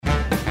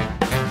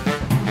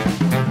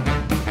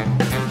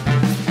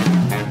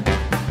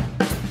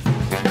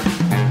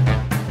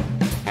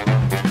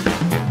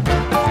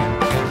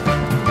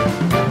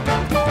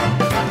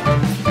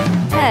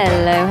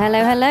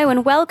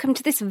and welcome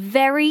to this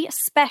very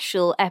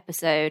special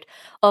episode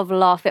of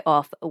Laugh It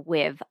Off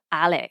with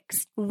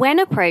Alex. When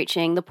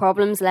approaching the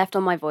problems left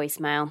on my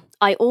voicemail,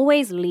 I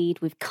always lead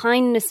with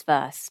kindness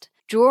first,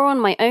 draw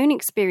on my own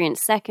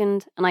experience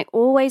second, and I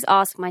always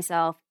ask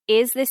myself,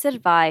 is this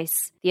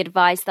advice the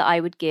advice that I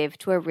would give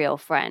to a real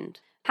friend?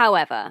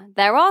 However,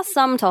 there are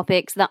some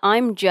topics that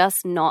I'm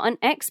just not an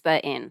expert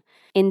in.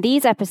 In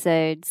these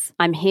episodes,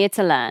 I'm here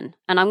to learn,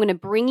 and I'm going to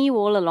bring you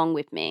all along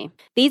with me.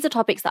 These are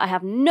topics that I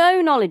have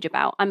no knowledge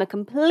about. I'm a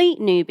complete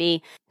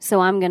newbie,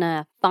 so I'm going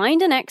to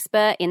find an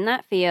expert in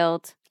that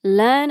field,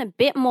 learn a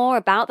bit more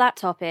about that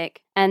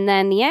topic, and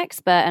then the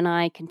expert and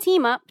I can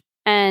team up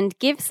and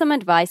give some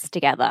advice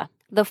together.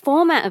 The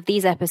format of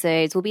these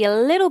episodes will be a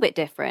little bit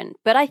different,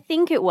 but I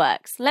think it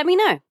works. Let me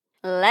know.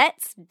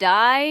 Let's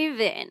dive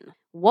in.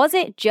 Was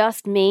it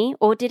just me,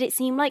 or did it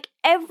seem like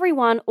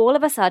everyone all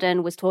of a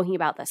sudden was talking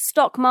about the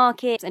stock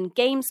market and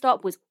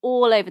GameStop was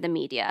all over the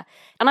media?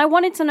 And I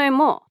wanted to know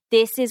more.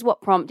 This is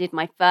what prompted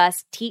my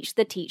first Teach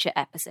the Teacher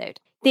episode.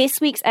 This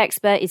week's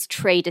expert is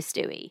Trader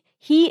Stewie.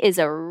 He is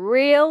a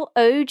real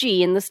OG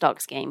in the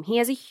stocks game. He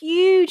has a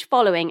huge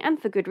following, and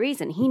for good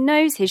reason. He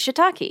knows his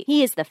shiitake.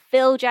 He is the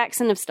Phil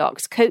Jackson of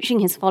stocks, coaching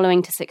his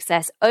following to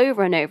success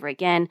over and over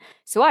again,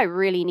 so I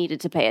really needed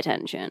to pay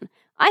attention.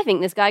 I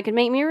think this guy could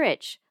make me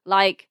rich.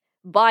 Like,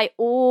 buy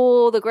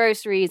all the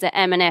groceries at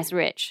M&S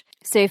Rich.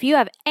 So if you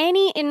have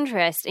any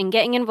interest in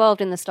getting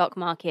involved in the stock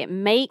market,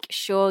 make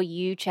sure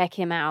you check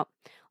him out.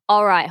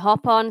 All right,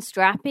 hop on,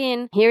 strap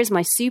in. Here's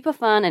my super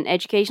fun and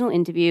educational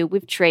interview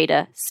with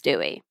Trader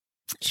Stewie.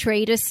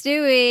 Trader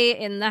Stewie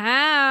in the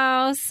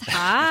house.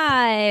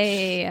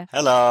 Hi.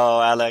 Hello,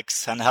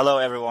 Alex, and hello,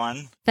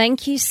 everyone.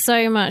 Thank you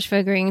so much for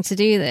agreeing to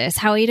do this.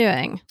 How are you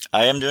doing?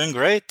 I am doing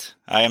great.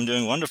 I am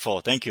doing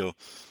wonderful. Thank you.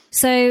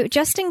 So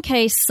just in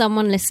case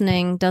someone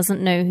listening doesn't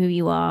know who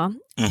you are,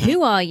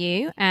 who are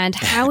you and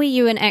how are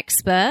you an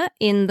expert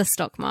in the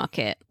stock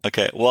market?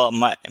 Okay, well,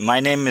 my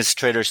name is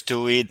Trader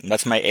Stewie.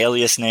 That's my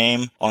alias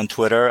name on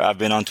Twitter. I've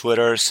been on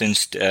Twitter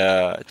since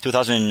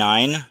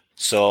 2009.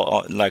 So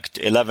like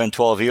 11,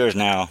 12 years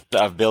now.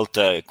 I've built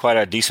quite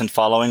a decent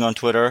following on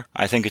Twitter.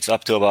 I think it's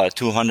up to about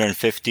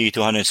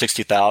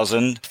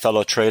 260,000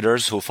 fellow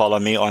traders who follow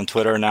me on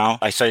Twitter now.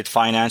 I studied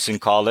finance in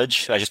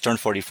college. I just turned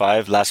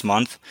 45 last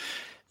month.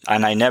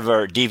 And I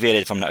never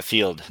deviated from that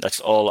field. That's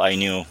all I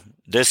knew.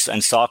 This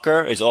and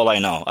soccer is all I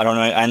know. I don't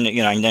know. And,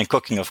 and then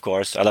cooking, of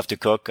course. I love to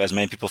cook, as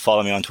many people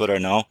follow me on Twitter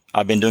know.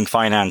 I've been doing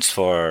finance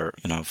for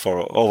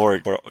over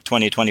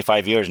 20,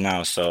 25 years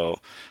now. So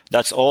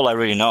that's all I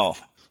really know.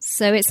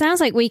 So it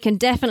sounds like we can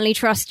definitely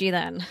trust you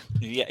then.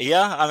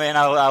 Yeah. I mean,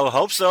 I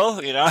hope so,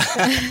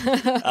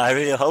 I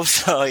really hope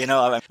so.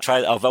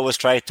 I've always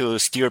tried to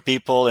steer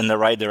people in the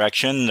right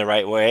direction, the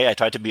right way. I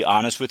try to be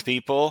honest with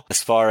people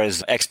as far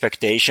as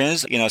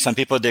expectations. Some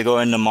people, they go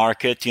in the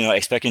market,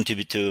 expecting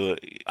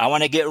I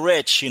want to get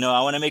rich,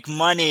 I want to make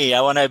money. I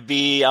want to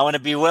be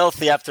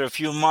wealthy after a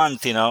few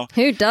months,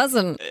 Who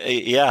doesn't?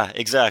 Yeah,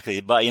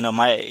 exactly. But,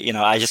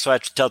 I just try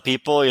to tell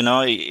people,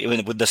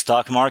 even with the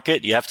stock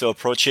market, you have to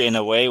approach it in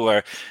a way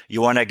where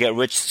you want to get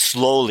rich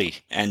slowly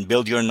and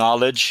build your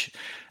knowledge.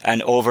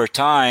 And over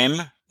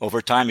time,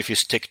 if you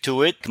stick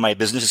to it, my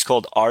business is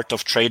called Art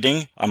of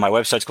Trading. On my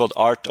website, it's called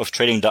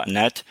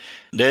artoftrading.net.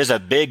 There's a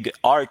big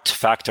art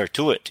factor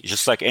to it.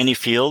 Just like any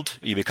field,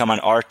 you become an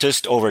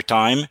artist over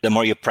time. The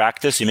more you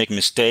practice, you make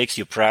mistakes,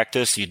 you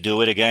practice, you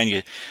do it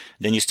again.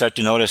 Then you start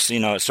to notice,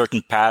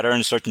 certain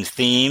patterns, certain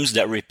themes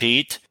that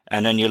repeat.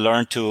 And then you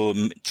learn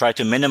to try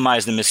to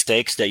minimize the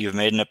mistakes that you've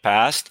made in the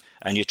past.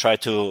 And you try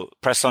to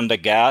press on the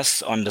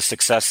gas, on the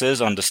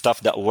successes, on the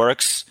stuff that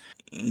works.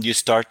 You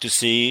start to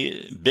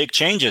see big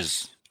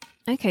changes.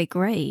 Okay,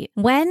 great.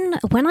 When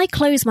I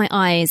close my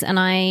eyes and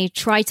I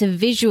try to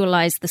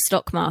visualize the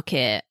stock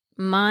market,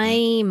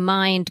 my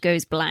mind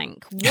goes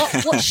blank.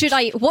 What should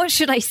I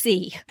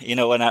see?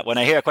 When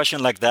I hear a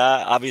question like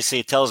that, obviously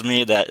it tells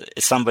me that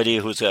it's somebody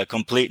who's a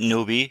complete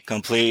newbie,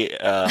 complete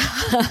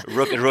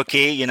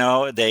rookie.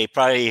 They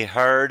probably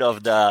heard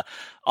of the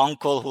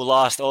uncle who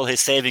lost all his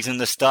savings in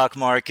the stock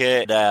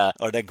market,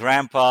 or the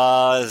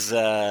grandpa's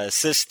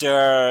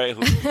sister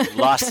who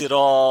lost it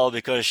all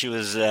because she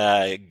was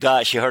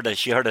she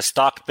heard a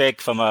stock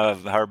pick from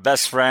her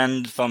best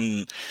friend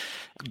from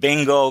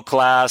bingo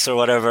class or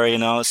whatever,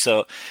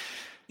 So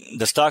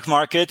the stock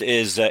market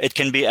is it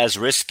can be as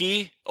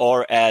risky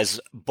or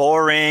as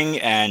boring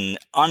and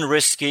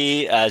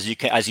unrisky as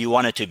you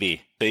want it to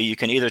be. So you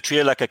can either treat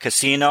it like a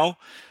casino.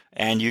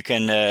 And you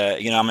can,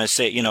 I'm going to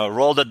say,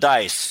 roll the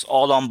dice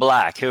all on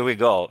black. Here we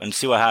go and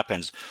see what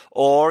happens.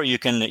 Or you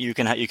can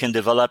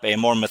develop a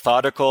more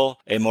methodical,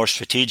 a more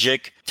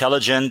strategic,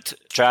 intelligent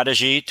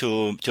strategy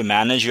to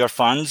manage your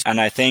funds.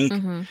 And I think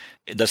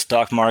the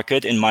stock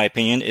market, in my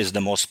opinion, is the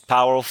most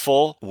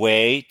powerful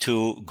way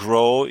to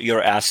grow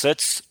your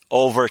assets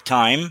over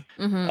time.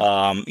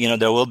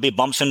 There will be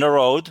bumps in the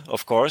road,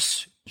 of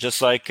course.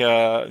 Just like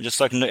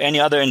any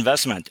other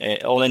investment,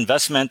 all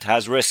investment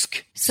has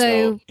risk.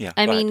 So yeah,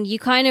 I mean, you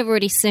kind of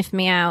already sniffed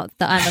me out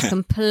that I'm a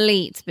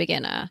complete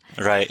beginner.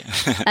 Right.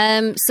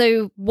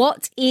 So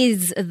what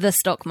is the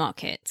stock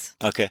market?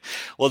 Okay.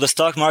 Well, the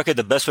stock market,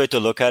 the best way to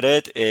look at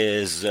it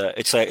is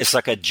it's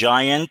like a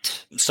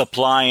giant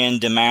supply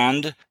and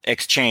demand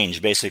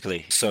exchange,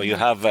 basically. So you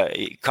have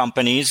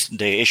companies,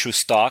 they issue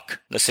stock,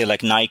 let's say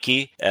like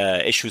Nike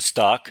issues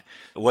stock.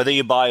 Whether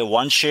you buy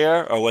one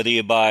share or whether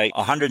you buy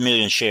 100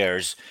 million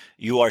shares,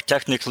 you are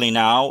technically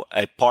now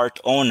a part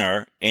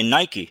owner in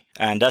Nike.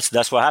 And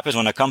that's what happens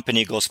when a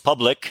company goes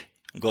public.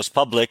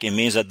 It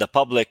means that the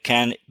public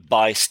can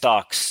buy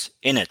stocks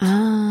in it.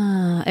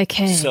 Ah,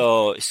 okay.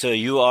 So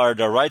you are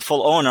the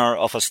rightful owner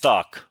of a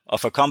stock,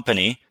 of a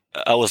company.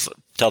 I always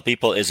tell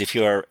people is if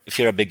you're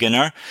a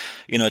beginner,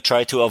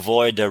 try to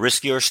avoid the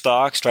riskier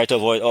stocks. Try to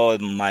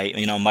avoid,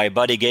 my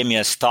buddy gave me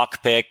a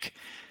stock pick.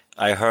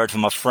 I heard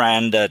from a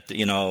friend that,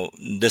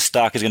 this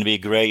stock is going to be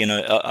great.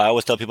 I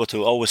always tell people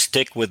to always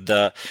stick with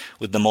the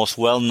most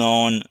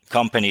well-known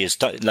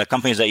companies, like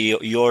companies that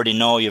you already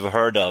know, you've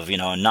heard of,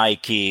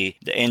 Nike,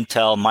 the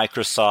Intel,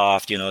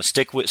 Microsoft,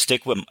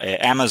 stick with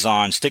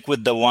Amazon, stick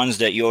with the ones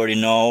that you already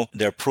know.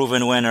 They're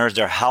proven winners.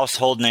 They're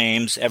household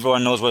names.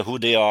 Everyone knows who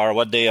they are,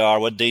 what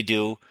they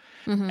do.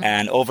 Mm-hmm.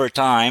 And over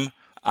time,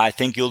 I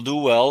think you'll do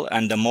well.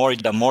 And the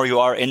more you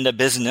are in the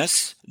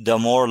business, the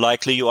more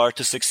likely you are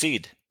to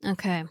succeed.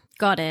 Okay.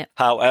 Got it.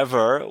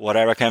 However, what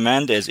I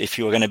recommend is if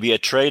you're going to be a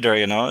trader,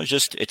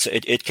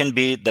 it can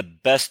be the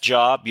best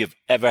job you've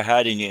ever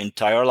had in your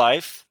entire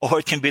life, or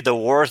it can be the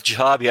worst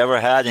job you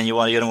ever had and you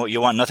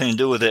want nothing to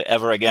do with it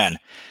ever again.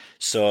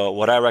 So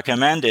what I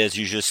recommend is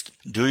you just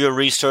do your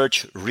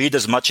research, read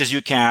as much as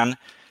you can.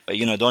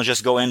 Don't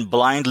just go in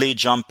blindly,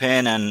 jump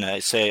in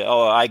and say,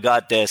 "Oh, I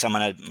got this. I'm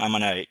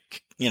gonna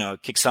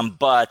kick some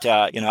butt."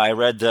 I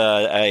read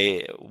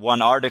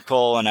one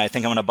article and I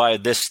think I'm going to buy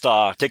this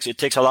stock. It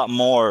takes a lot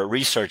more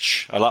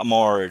research, a lot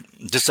more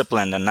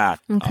discipline than that.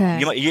 Okay.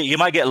 You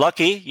might get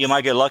lucky.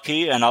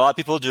 And a lot of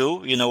people do,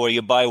 where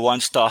you buy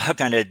one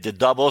stock and it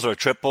doubles or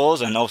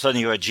triples and all of a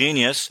sudden you're a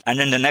genius. And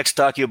then the next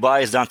stock you buy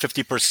is down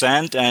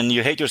 50% and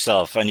you hate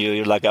yourself and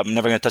you're like, I'm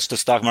never going to touch the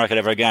stock market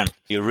ever again.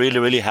 You really,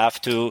 really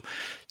have to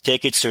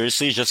take it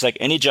seriously, just like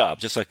any job.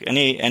 Just like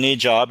any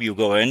job you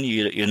go in,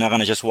 you're not going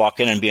to just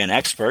walk in and be an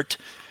expert.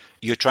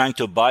 You're trying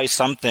to buy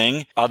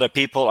something other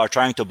people are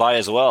trying to buy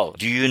as well.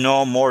 Do you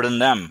know more than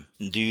them?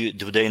 Do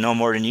they know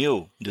more than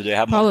you? Do they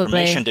have more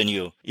information than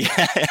you?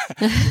 Yeah,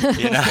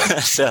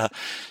 So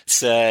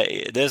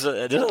there's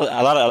a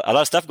lot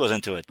of stuff goes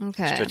into it.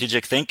 Okay.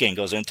 Strategic thinking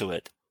goes into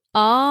it.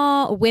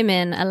 Are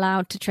women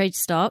allowed to trade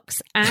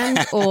stocks,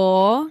 and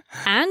or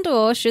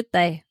should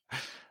they?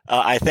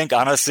 I think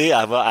honestly,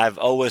 I've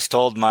always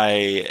told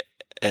my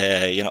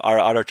our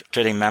other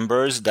trading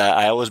members that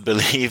I always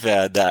believe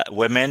that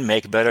women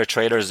make better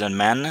traders than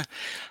men,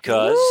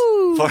 because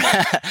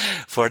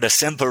for the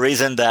simple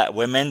reason that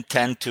women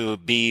tend to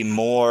be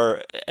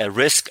more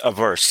risk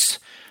averse.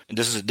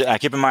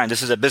 Keep in mind,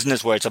 this is a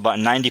business where it's about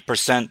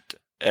 90%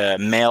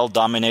 male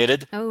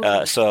dominated.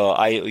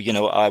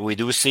 So we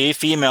do see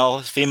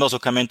females who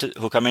come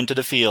into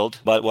the field,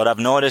 but what I've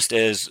noticed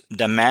is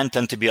the men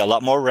tend to be a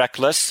lot more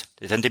reckless.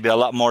 They tend to be a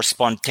lot more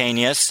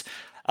spontaneous,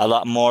 a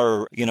lot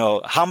more,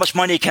 how much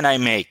money can I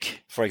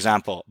make, for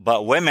example.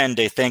 But women,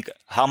 they think,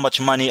 how much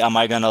money am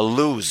I going to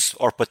lose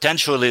or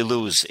potentially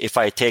lose if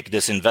I take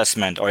this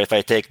investment or if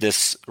I take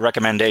this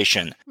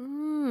recommendation?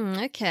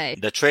 Okay.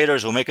 The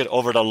traders who make it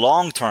over the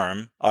long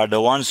term are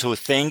the ones who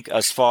think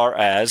as far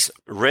as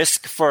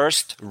risk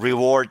first,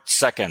 reward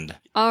second.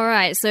 All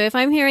right. So if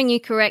I'm hearing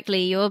you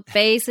correctly, you're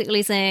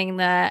basically saying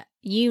that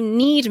you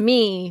need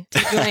me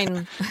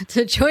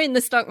to join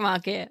the stock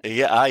market.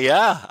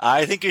 Yeah.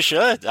 I think you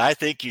should. I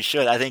think you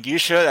should. I think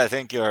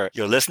your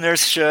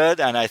listeners should.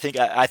 And I think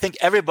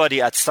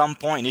everybody at some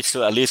point needs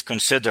to at least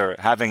consider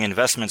having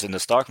investments in the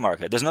stock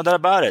market. There's no doubt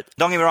about it.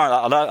 Don't get me wrong.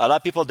 A lot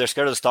of people, they're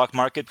scared of the stock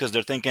market because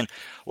they're thinking,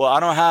 well, I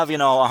don't have,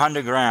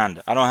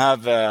 $100,000. I don't have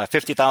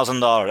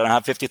 $50,000. I don't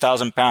have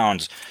 50,000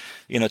 pounds,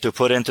 to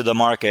put into the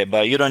market.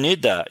 But you don't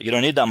need that. You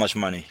don't need that much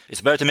money.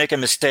 It's better to make a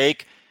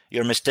mistake.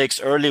 Your mistakes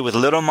early with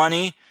little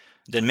money,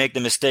 then make the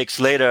mistakes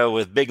later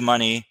with big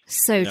money.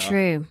 So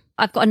true.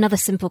 I've got another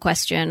simple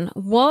question.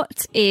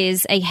 What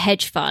is a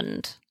hedge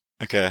fund?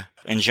 Okay.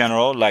 In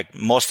general, like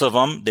most of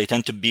them, they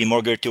tend to be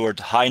more geared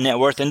toward high net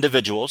worth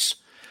individuals.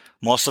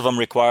 Most of them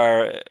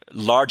require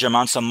large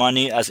amounts of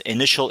money as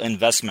initial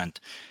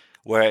investment.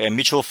 Where a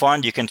mutual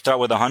fund, you can start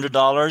with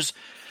 $100.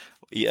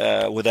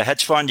 With a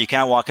hedge fund, you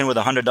can't walk in with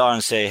 $100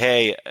 and say,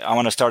 hey, I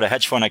want to start a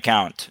hedge fund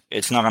account.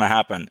 It's not going to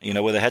happen.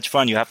 With a hedge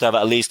fund, you have to have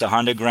at least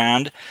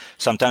 $100,000,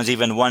 sometimes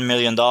even $1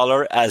 million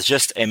as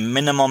just a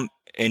minimum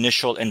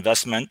initial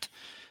investment.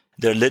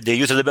 They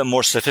use a little bit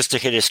more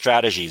sophisticated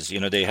strategies.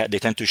 They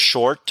tend to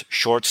short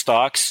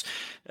stocks.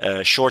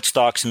 Short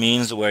stocks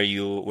means where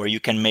you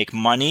can make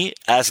money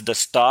as the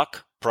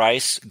stock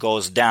price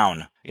goes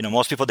down.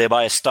 Most people, they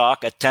buy a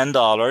stock at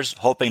 $10,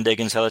 hoping they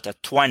can sell it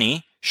at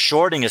 $20.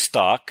 Shorting a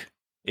stock,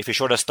 if you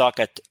short a stock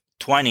at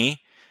 20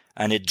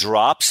 and it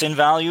drops in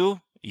value,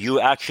 you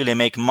actually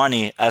make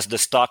money as the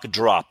stock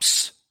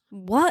drops.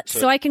 What?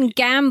 So I can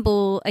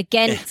gamble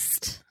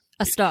against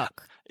a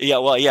stock? Yeah,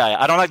 well, yeah.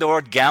 I don't like the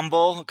word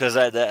gamble because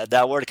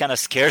that word kind of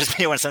scares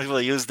me when some people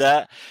use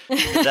that.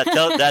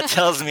 That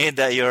tells me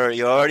that you're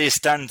already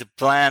starting to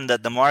plan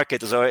that the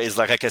market is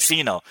like a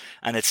casino,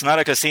 and it's not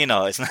a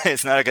casino.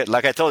 It's not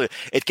like I told you.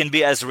 It can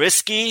be as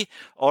risky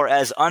or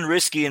as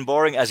unrisky and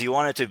boring as you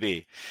want it to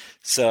be.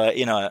 So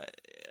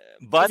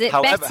but is it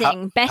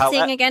however,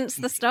 betting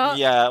against the stock?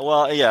 Yeah,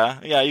 well,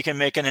 yeah. You can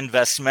make an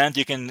investment.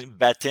 You can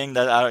betting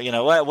that.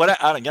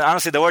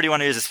 Honestly, the word you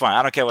want to use is fine.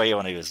 I don't care what you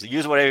want to use.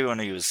 Use whatever you want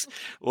to use.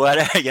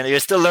 Whatever.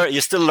 You're still learning.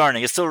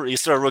 You're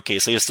still a rookie,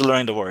 so you're still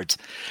learning the words.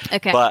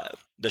 Okay. But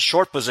the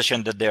short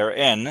position that they're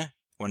in,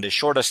 when they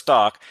short a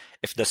stock,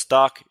 if the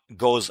stock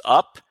goes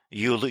up,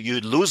 you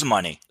lose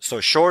money. So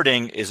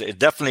shorting is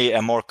definitely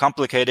a more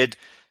complicated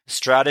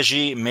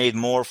strategy, made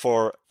more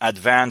for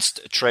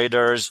advanced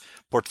traders,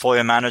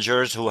 portfolio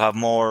managers who have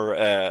more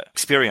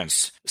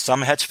experience.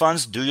 Some hedge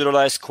funds do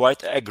utilize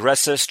quite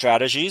aggressive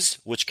strategies,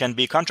 which can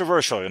be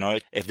controversial.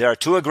 If they are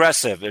too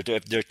aggressive,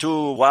 if they're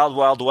too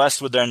wild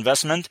west with their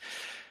investment,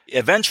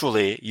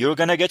 eventually you're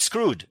going to get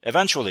screwed.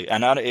 Eventually,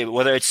 and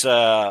whether it's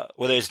Joe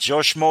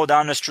Schmo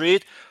down the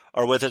street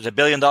or whether it's $1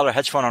 billion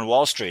hedge fund on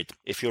Wall Street,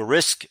 if your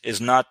risk is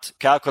not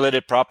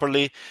calculated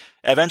properly,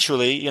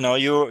 eventually,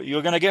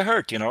 you're going to get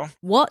hurt,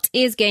 What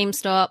is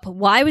GameStop?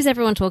 Why was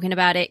everyone talking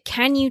about it?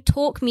 Can you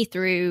talk me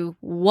through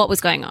what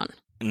was going on?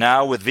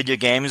 Now with video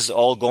games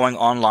all going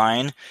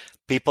online,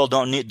 people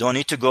don't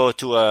need to go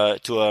to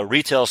a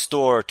retail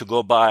store to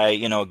go buy,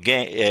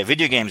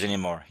 video games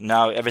anymore.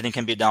 Now everything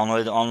can be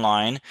downloaded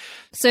online.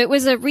 So it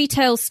was a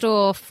retail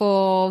store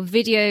for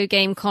video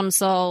game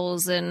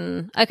consoles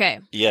okay.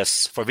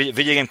 Yes, for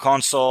video game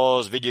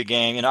consoles, video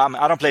game.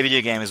 I don't play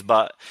video games,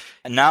 but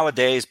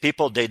nowadays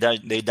people they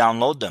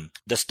download them.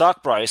 The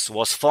stock price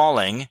was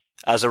falling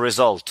as a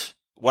result.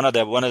 One of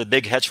the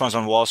big hedge funds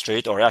on Wall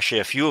Street, or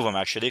actually a few of them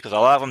actually, because a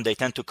lot of them they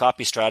tend to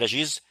copy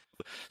strategies.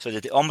 So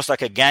that almost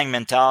like a gang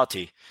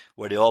mentality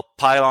where they all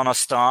pile on a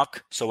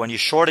stock. So when you're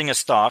shorting a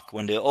stock,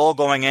 when they're all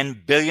going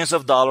in billions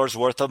of dollars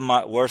worth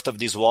of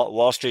these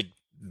Wall Street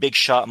big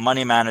shot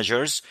money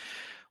managers,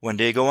 when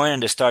they go in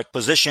and they start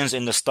positions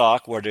in the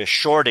stock where they're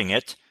shorting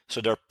it,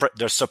 so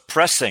they're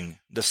suppressing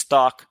the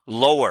stock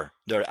lower.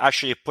 They're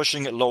actually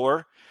pushing it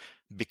lower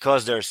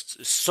because there's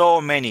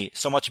so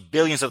much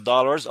billions of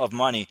dollars of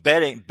money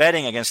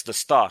betting against the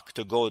stock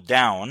to go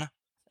down.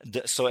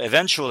 So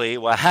eventually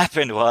what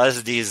happened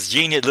was these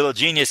little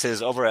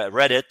geniuses over at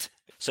Reddit.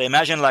 So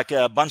imagine like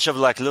a bunch of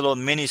like little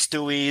mini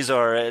Stewies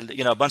or,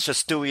 a bunch of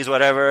Stewies,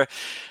 whatever,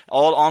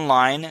 all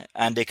online.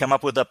 And they come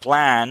up with a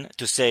plan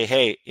to say,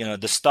 hey,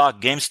 the stock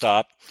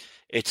GameStop,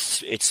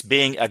 it's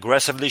being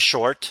aggressively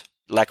short,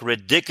 like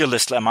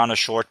ridiculous amount of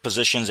short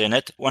positions in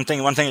it. One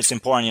thing that's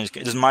important,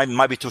 this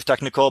might be too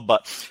technical,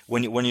 but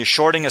when you're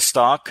shorting a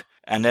stock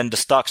and then the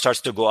stock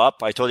starts to go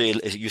up, I told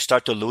you, you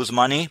start to lose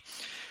money.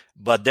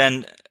 But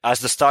then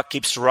as the stock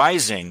keeps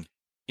rising,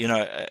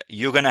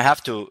 you're going to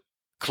have to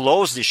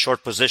close these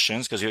short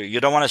positions because you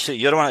don't want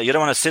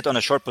to sit on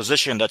a short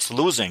position that's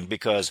losing,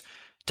 because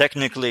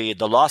technically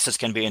the losses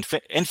can be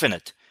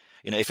infinite.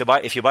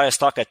 If you buy a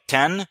stock at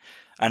 10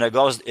 and it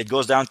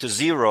goes down to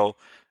 0,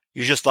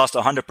 you just lost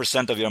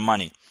 100% of your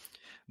money.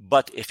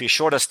 But if you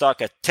short a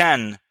stock at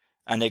 10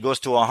 and it goes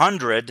to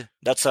 100,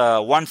 that's a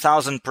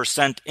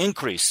 1,000%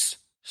 increase.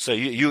 So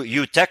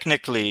you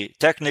technically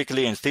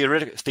and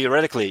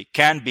theoretically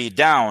can be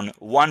down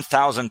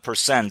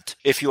 1,000%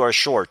 if you are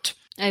short.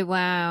 Oh,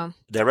 wow.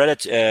 The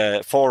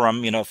Reddit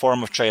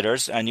forum of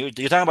traders, and you're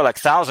talking about like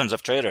thousands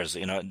of traders,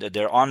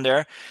 they're on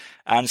there,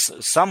 and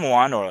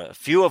someone or a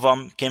few of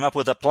them came up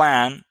with a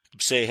plan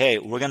to say, hey,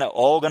 we're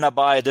all gonna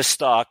buy this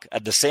stock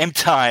at the same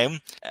time,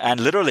 and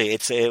literally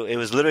it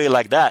was literally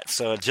like that.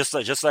 So just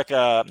like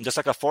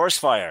a forest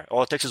fire,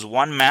 all it takes is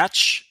one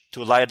match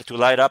to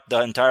light up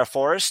the entire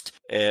forest.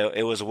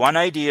 It was one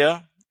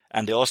idea,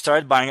 and they all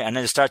started buying it, and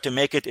then they started to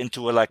make it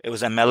into it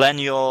was a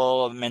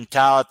millennial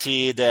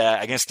mentality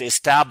against the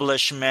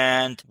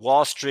establishment,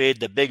 Wall Street,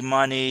 the big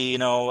money,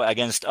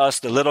 against us,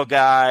 the little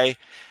guy.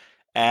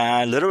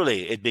 And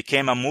literally, it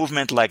became a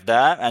movement like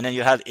that. And then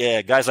you had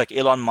guys like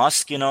Elon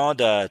Musk,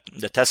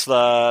 the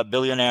Tesla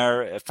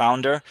billionaire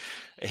founder.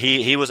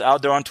 He was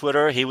out there on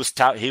Twitter. He was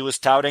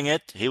touting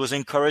it. He was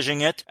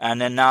encouraging it.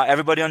 And then now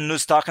everybody on the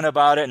news talking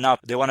about it. Now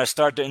they want to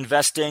start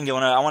investing.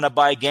 I want to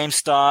buy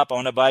GameStop. I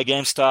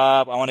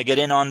want to get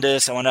in on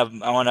this. I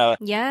want to.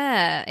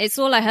 Yeah, it's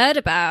all I heard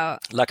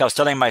about. Like I was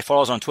telling my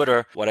followers on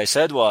Twitter, what I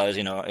said was,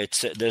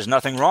 there's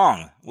nothing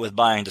wrong with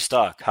buying the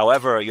stock.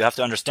 However, you have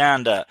to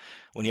understand that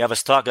when you have a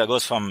stock that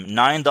goes from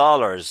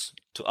 $9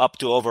 to up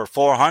to over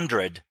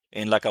 400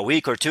 in like a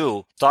week or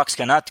two, stocks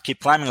cannot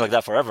keep climbing like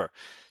that forever.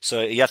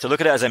 So you have to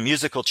look at it as a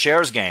musical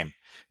chairs game.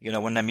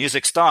 When the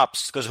music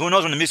stops, because who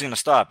knows when the music is going to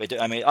stop?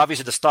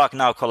 Obviously the stock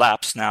now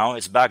collapsed now.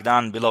 It's back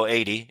down below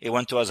 80. It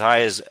went to as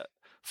high as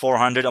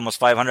 400, almost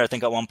 500, I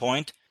think, at one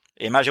point.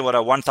 Imagine what a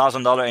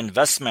 $1,000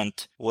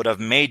 investment would have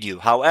made you.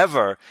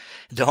 However,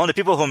 the only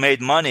people who made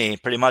money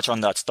pretty much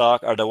on that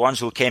stock are the ones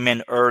who came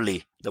in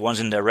early, the ones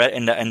in that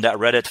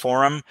Reddit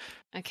forum.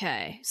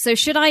 Okay. So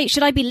should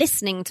I be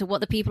listening to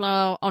what the people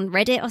on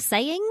Reddit are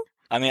saying?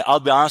 I mean, I'll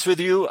be honest with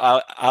you.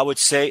 I would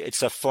say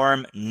it's a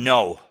firm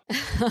no.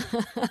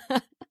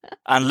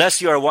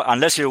 Unless you're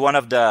one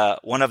of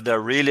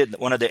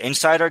the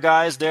insider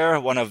guys there,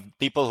 one of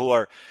people who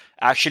are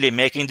actually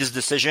making these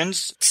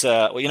decisions. It's,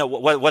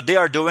 what they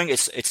are doing,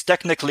 it's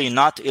technically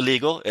not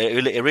illegal.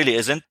 It really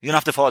isn't. You don't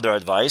have to follow their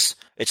advice.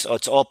 It's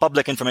all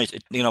public information.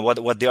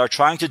 What they are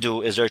trying to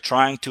do is they're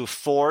trying to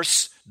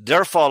force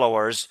their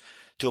followers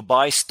to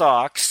buy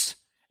stocks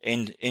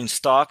in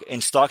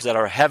stocks that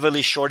are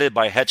heavily shorted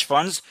by hedge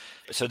funds,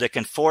 so they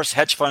can force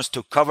hedge funds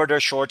to cover their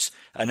shorts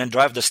and then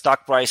drive the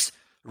stock price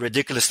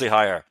ridiculously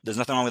higher. There's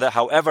nothing wrong with that.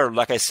 However,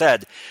 like I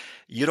said,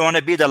 you don't want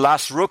to be the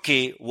last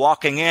rookie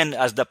walking in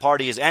as the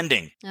party is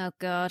ending. Oh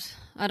God,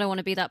 I don't want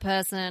to be that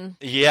person.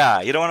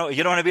 Yeah, you don't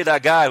want to be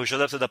that guy who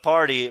shows up to the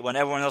party when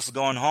everyone else is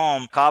going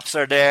home. Cops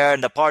are there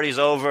and the party's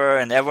over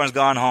and everyone's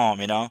gone home,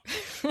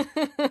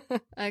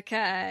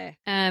 Okay.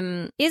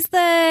 Is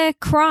there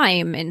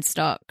crime in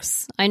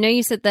stocks? I know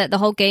you said that the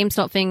whole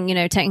GameStop thing,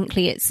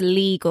 technically it's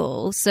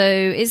legal. So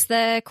is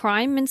there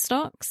crime in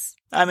stocks?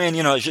 I mean,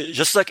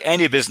 just like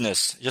any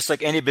business,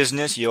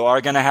 you are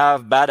going to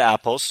have bad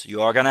apples.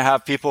 You are going to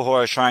have people who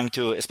are trying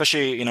to,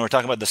 especially, we're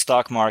talking about the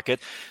stock market.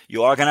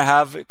 You are going to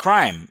have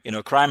crime.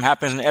 Crime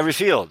happens in every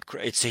field.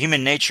 It's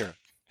human nature.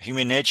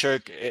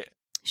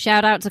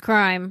 Shout out to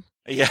crime.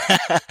 Yeah,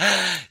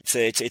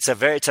 it's a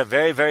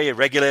very, very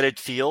regulated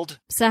field.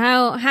 So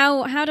how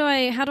do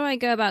I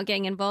go about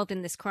getting involved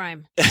in this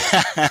crime?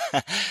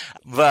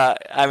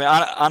 But I mean,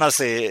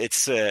 honestly,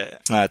 it's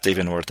not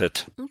even worth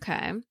it.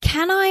 Okay.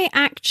 Can I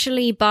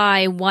actually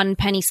buy one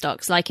penny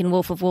stocks like in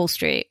Wolf of Wall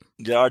Street?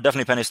 There are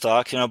definitely penny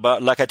stocks,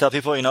 but like I tell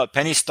people,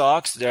 penny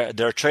stocks,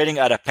 they're trading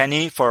at a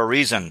penny for a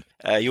reason.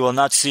 You will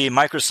not see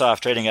Microsoft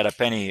trading at a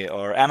penny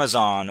or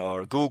Amazon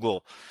or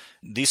Google.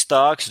 These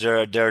stocks,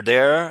 they're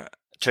there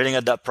trading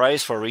at that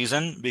price for a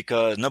reason,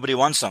 because nobody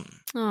wants them.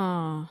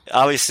 Oh.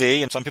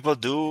 Obviously, some people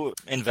do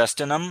invest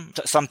in them.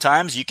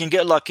 Sometimes you can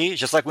get lucky,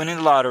 just like winning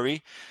the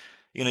lottery.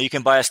 You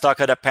can buy a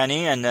stock at a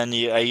penny, and then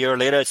a year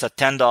later it's at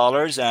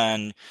 $10,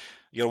 and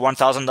your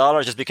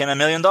 $1,000 just became $1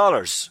 million.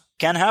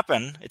 Can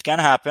happen. It can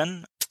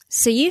happen.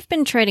 So you've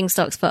been trading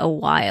stocks for a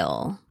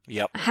while.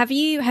 Yep. Have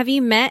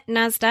you met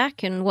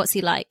NASDAQ, and what's he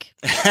like?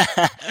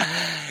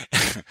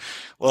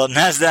 Well,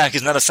 NASDAQ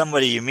is not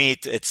somebody you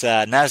meet.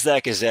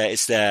 NASDAQ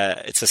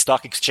it's a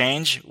stock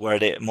exchange where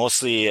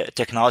mostly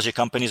technology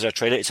companies are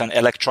traded. It's an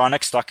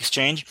electronic stock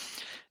exchange.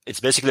 It's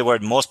basically where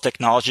most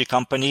technology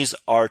companies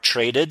are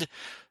traded.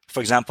 For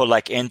example,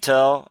 like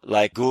Intel,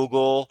 like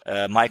Google,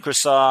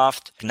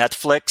 Microsoft,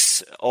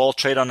 Netflix, all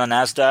trade on the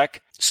NASDAQ.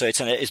 So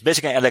it's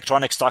basically an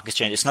electronic stock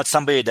exchange. It's not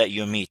somebody that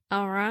you meet.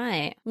 All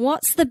right.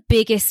 What's the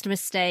biggest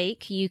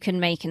mistake you can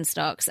make in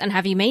stocks, and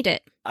have you made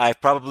it? I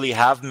probably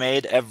have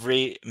made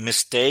every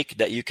mistake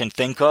that you can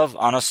think of,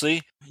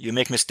 honestly. You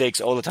make mistakes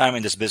all the time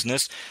in this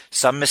business.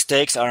 Some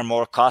mistakes are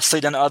more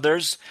costly than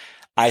others.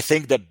 I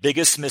think the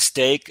biggest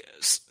mistake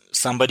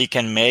somebody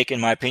can make,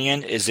 in my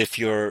opinion, is if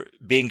you're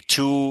being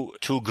too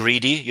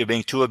greedy, you're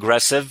being too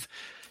aggressive,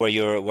 where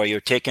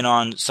you're taking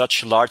on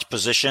such large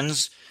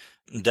positions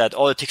that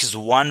all it takes is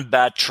one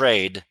bad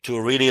trade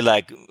to really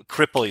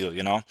cripple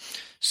you.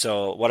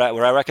 So what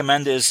I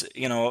recommend is,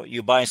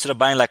 you buy, instead of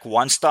buying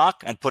one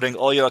stock and putting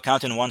all your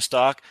account in one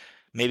stock,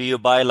 maybe you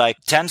buy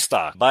 10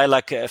 stock, buy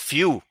a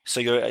few.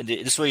 So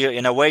this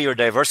way you're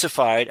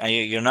diversified, and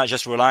you're not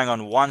just relying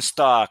on one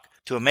stock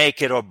to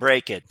make it or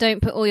break it.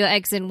 Don't put all your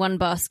eggs in one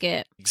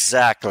basket.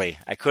 Exactly.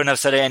 I couldn't have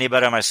said it any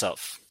better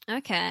myself.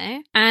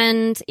 Okay.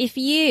 And if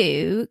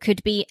you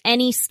could be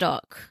any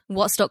stock,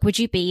 what stock would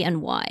you be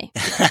and why?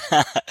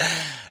 I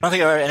don't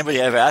think anybody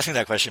ever asked me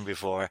that question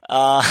before.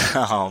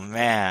 Oh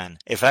man.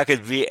 If I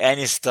could be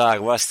any stock,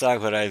 what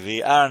stock would I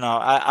be? I don't know.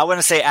 I want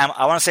to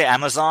say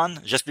Amazon,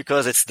 just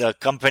because it's the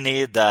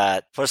company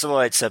that, first of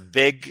all, it's a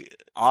big,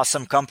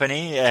 awesome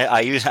company.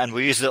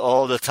 We use it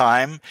all the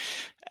time.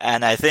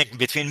 And I think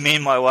between me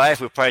and my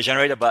wife, we probably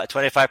generate about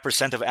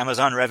 25% of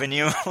Amazon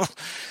revenue.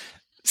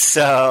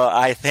 So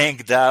I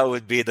think that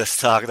would be the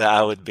stock that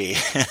I would be.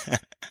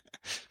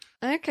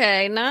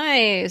 Okay,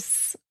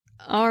 nice.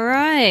 All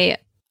right.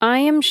 I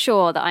am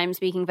sure that I'm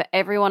speaking for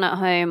everyone at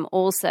home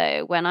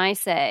also when I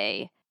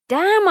say,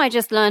 damn, I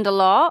just learned a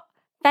lot.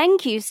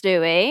 Thank you,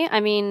 Stewie. I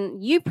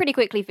mean, you pretty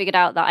quickly figured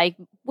out that I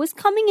was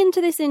coming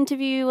into this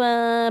interview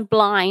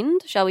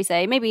blind, shall we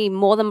say, maybe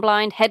more than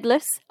blind,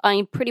 headless.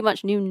 I pretty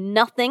much knew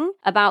nothing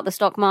about the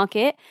stock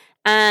market.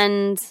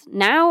 And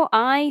now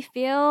I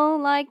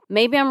feel like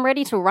maybe I'm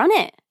ready to run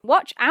it.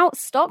 Watch out,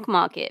 stock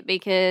market,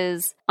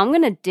 because I'm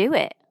going to do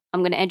it.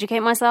 I'm going to educate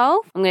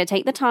myself. I'm going to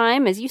take the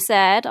time, as you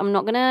said. I'm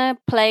not going to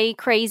play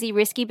crazy,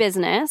 risky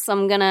business.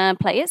 I'm going to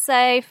play it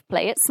safe,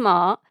 play it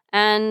smart,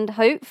 and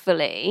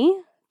hopefully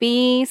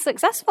be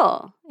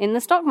successful in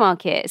the stock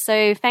market.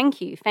 So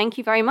thank you. Thank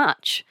you very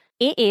much.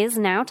 It is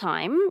now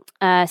time,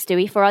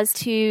 Stewie, for us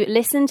to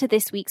listen to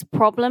this week's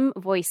problem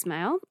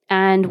voicemail,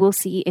 and we'll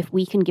see if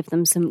we can give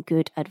them some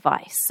good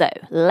advice. So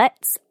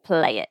let's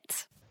play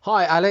it.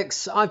 Hi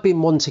Alex, I've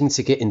been wanting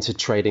to get into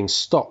trading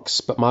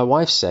stocks, but my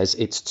wife says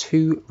it's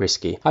too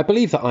risky. I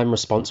believe that I'm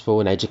responsible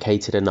and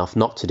educated enough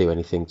not to do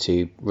anything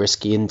too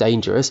risky and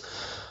dangerous.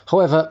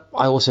 However,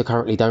 I also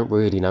currently don't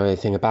really know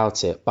anything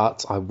about it,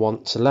 but I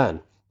want to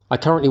learn. I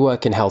currently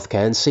work in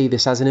healthcare and see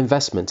this as an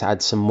investment to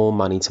add some more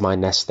money to my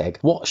nest egg.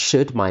 What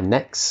should my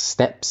next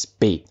steps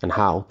be, and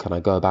how can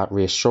I go about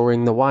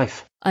reassuring the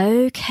wife?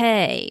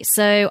 Okay,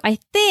 so I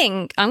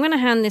think I'm going to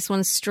hand this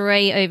one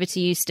straight over to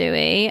you,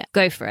 Stewie.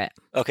 Go for it.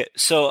 Okay,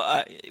 so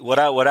what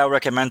I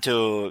recommend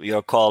to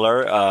your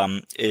caller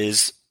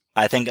is,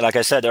 I think, like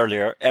I said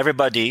earlier,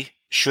 everybody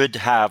should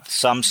have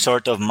some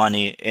sort of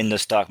money in the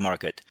stock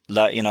market.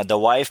 The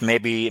wife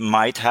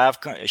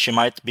she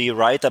might be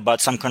right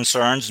about some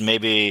concerns,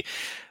 maybe,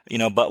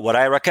 but what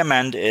I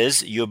recommend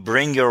is you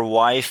bring your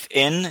wife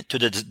in to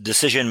the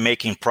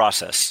decision-making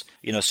process.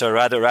 So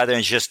rather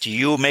than just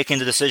you making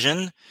the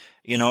decision,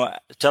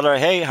 tell her,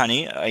 hey,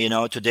 honey,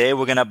 today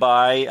we're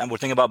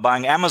thinking about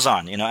buying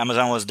Amazon.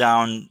 Amazon was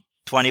down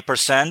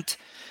 20%,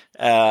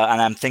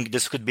 and I'm thinking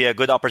this could be a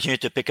good opportunity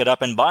to pick it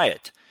up and buy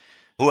it.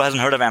 Who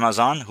hasn't heard of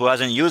Amazon? Who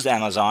hasn't used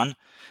Amazon?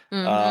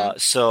 Mm-hmm.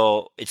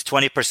 So it's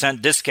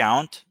 20%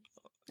 discount.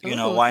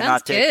 Why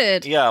not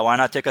take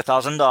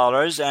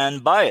 $1,000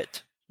 and buy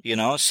it?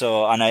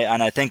 So and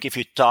I think if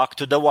you talk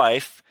to the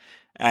wife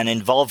and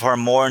involve her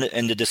more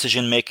in the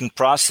decision-making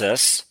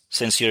process,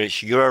 since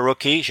you're a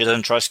rookie, she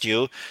doesn't trust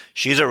you.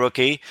 She's a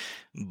rookie,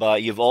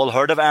 but you've all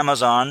heard of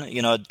Amazon.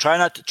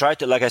 Try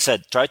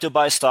to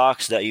buy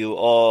stocks that you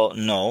all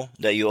know,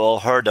 that you all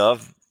heard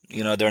of.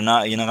 You're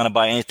not going to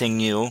buy anything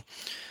new.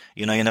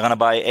 You're not going to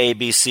buy A,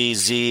 B, C,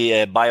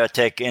 Z,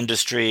 biotech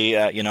industry.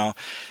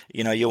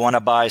 You want to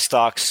buy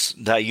stocks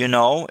that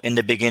in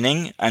the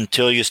beginning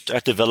until you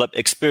start to develop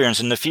experience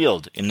in the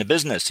field, in the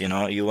business.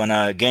 You want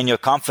to gain your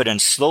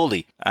confidence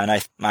slowly. And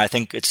I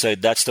think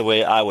that's the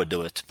way I would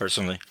do it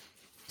personally.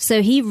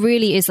 So he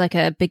really is like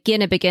a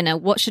beginner.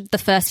 What should the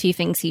first few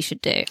things he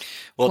should do?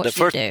 Well,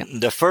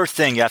 the first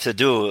thing you have to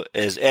do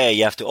is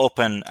you have to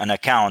open an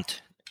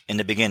account in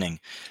the beginning.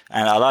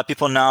 And a lot of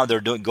people now, they're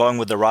going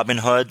with the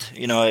Robinhood.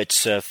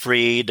 It's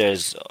free.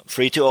 There's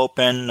free to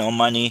open, no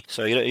money.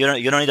 So you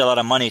don't need a lot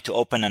of money to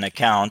open an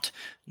account.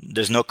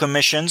 There's no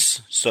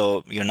commissions.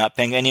 So you're not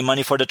paying any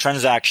money for the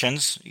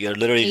transactions. You're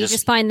literally you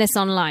just find this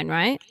online,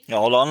 right?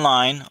 All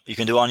online. You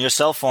can do it on your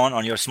cell phone,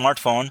 on your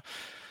smartphone.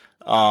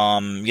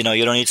 You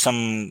don't need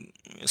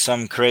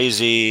some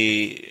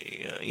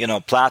crazy,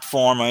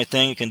 platform or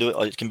anything. You can do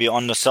it. It can be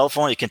on the cell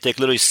phone. It can take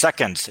literally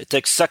seconds. It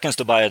takes seconds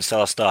to buy and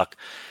sell a stock,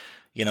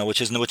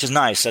 which is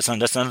nice. That's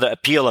another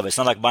appeal of it. It's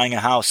not like buying a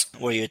house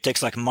where it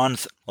takes like a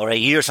month or a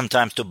year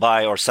sometimes to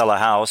buy or sell a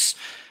house.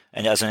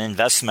 And as an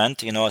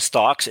investment,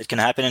 stocks, it can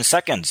happen in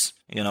seconds.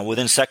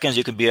 Within seconds,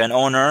 you can be an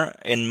owner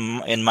in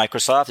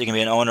Microsoft. You can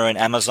be an owner in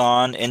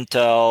Amazon,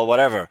 Intel,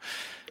 whatever.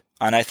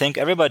 And I think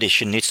everybody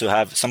needs to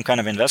have some kind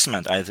of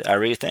investment. I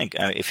really think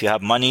if you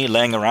have money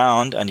laying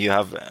around and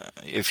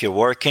if you're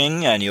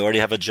working and you already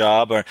have a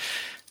job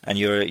and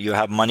you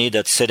have money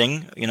that's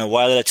sitting,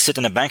 why let it sit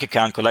in a bank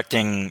account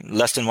collecting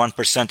less than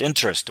 1%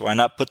 interest? Why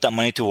not put that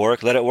money to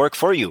work? Let it work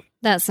for you.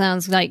 That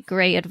sounds like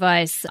great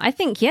advice. I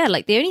think, the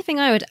only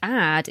thing I would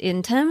add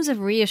in terms of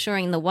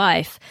reassuring the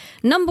wife,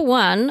 number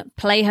one,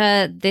 play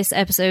her this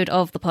episode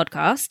of the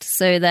podcast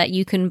so that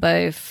you can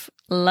both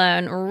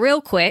learn real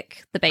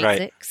quick the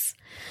basics. Right.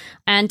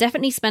 And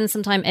definitely spend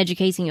some time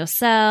educating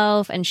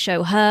yourself and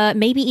show her,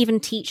 maybe even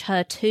teach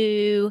her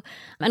too.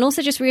 And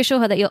also just reassure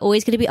her that you're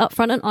always going to be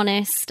upfront and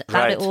honest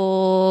about it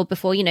all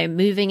before,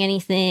 moving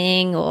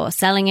anything or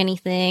selling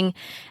anything.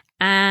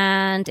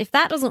 And if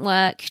that doesn't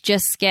work,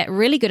 just get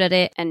really good at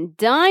it. And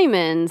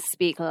diamonds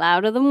speak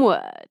louder than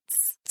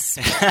words.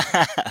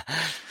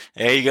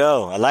 There you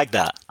go. I like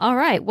that. All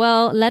right.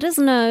 Well, let us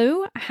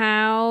know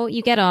how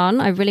you get on.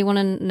 I really want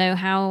to know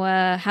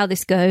how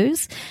this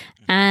goes.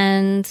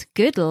 And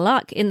good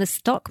luck in the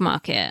stock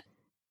market.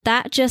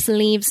 That just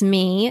leaves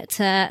me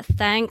to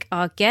thank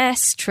our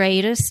guest,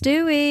 Trader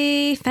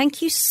Stewie.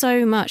 Thank you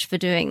so much for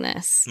doing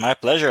this. My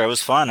pleasure. It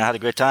was fun. I had a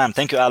great time.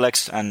 Thank you,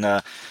 Alex.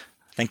 And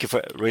thank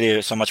you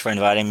really so much for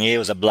inviting me. It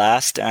was a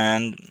blast.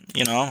 And,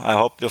 I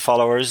hope your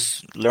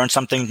followers learned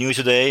something new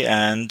today.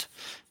 And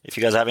if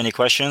you guys have any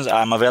questions,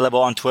 I'm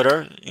available on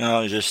Twitter.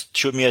 Just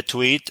shoot me a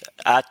tweet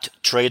at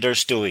Trader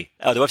Stewie.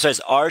 The website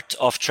is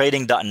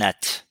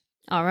artoftrading.net.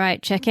 All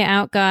right, check it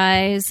out,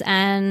 guys.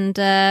 And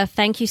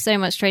thank you so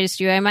much, Trader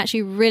Stewie. I'm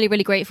actually really,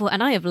 really grateful,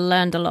 and I have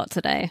learned a lot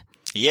today.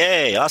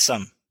 Yay,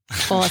 awesome.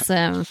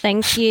 Awesome.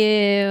 Thank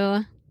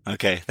you.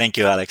 Okay, thank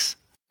you, Alex.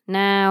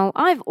 Now,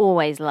 I've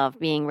always loved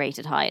being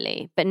rated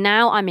highly, but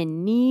now I'm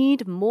in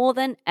need more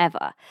than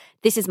ever.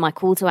 This is my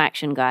call to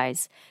action,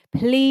 guys.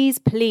 Please,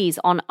 please,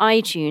 on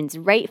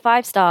iTunes, rate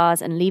 5 stars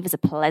and leave us a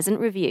pleasant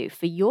review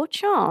for your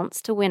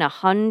chance to win a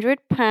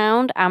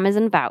 £100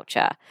 Amazon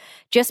voucher.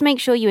 Just make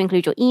sure you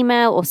include your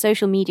email or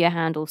social media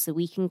handle so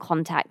we can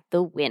contact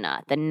the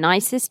winner. The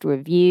nicest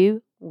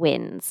review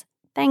wins.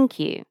 Thank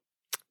you.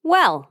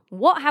 Well,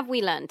 what have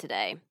we learned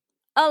today?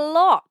 A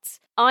lot.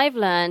 I've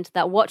learned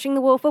that watching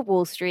The Wolf of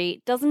Wall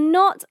Street does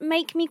not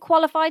make me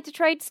qualified to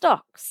trade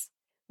stocks.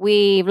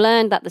 We've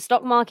learned that the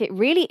stock market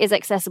really is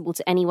accessible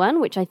to anyone,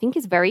 which I think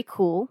is very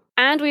cool.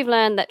 And we've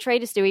learned that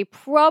Trader Stewie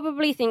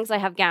probably thinks I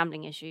have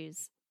gambling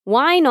issues.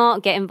 Why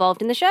not get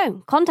involved in the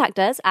show? Contact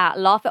us at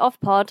Laugh It Off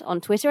Pod on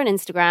Twitter and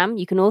Instagram.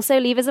 You can also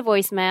leave us a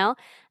voicemail.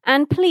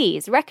 And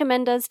please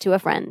recommend us to a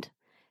friend.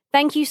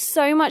 Thank you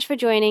so much for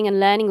joining and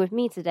learning with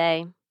me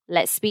today.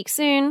 Let's speak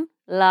soon.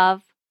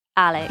 Love,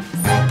 Alex.